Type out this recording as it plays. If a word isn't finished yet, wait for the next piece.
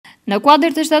Në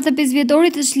kuadër të 75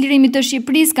 vjetorit të çlirimit të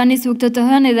Shqipërisë ka nisur këtë të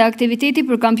hënë edhe aktiviteti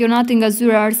për kampionatin nga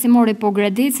zyra arsimore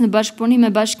Pogradec në bashkëpunim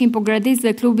me Bashkinë Pogradec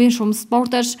dhe klubin shumë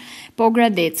sportash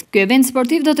Pogradec. Ky event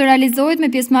sportiv do të realizohet me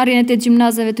pjesëmarrjen e 8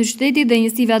 gjimnazeve të qytetit dhe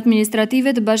njësive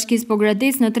administrative të Bashkisë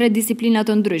Pogradec në 3 disiplina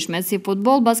të ndryshme, si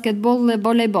futboll, basketboll dhe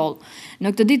volejboll.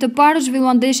 Në këtë ditë të parë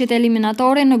zhvilluan ndeshjet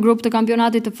eliminatore në grup të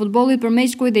kampionatit të futbollit për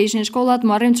meqkuj dhe ishin shkollat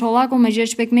Muharrem Çollaku me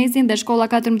Gjergj Pekmezin dhe shkolla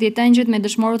 14 Engjëjt me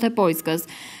dëshmorët e Pojskës,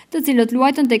 të cilët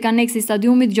luajtën tek aneksi i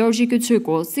stadiumit Gjeorgji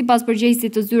Kyçyku. Sipas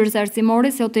përgjegjësit të zyrës arsimore,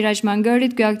 Zotiraç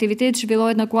Mangërit, ky aktivitet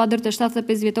zhvillohet në kuadër të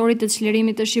 75 vjetorit të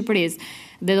çlirimit të Shqipërisë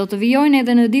dhe do të vijojnë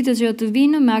edhe në ditët që të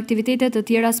vinë me aktivitete të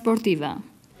tjera sportive.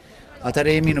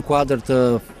 Atëherë jemi në kuadër të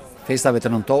festave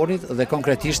të nëntorit dhe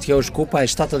konkretisht kjo është kupa e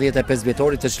 75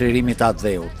 vjetorit të çlirimit të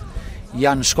Adheut.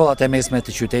 Janë shkollat e mesme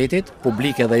të qytetit,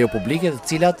 publike dhe jo publike, të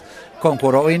cilat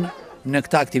konkurrojnë në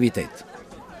këtë aktivitet.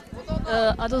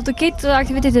 A do të ketë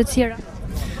aktivitete të tjera?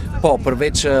 Po,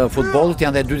 përveç futbollit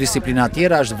janë dhe 2 disiplina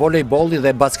tjera, është volejbolli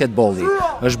dhe basketbolli.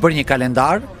 Është bërë një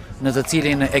kalendar në të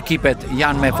cilin ekipet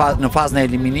janë në fazën e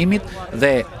eliminimit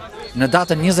dhe në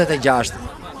datën 26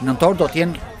 nëntor do të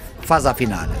jenë faza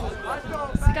finale.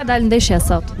 Si ka dalë ndeshja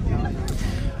sot?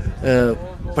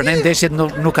 Për ne ndeshjet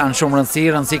nuk kanë shumë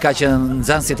rëndësi ka që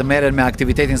nxënësit të merren me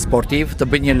aktivitetin sportiv, të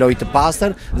bëjnë një lojë të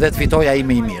pastër dhe të fitojë ai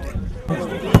më i miri.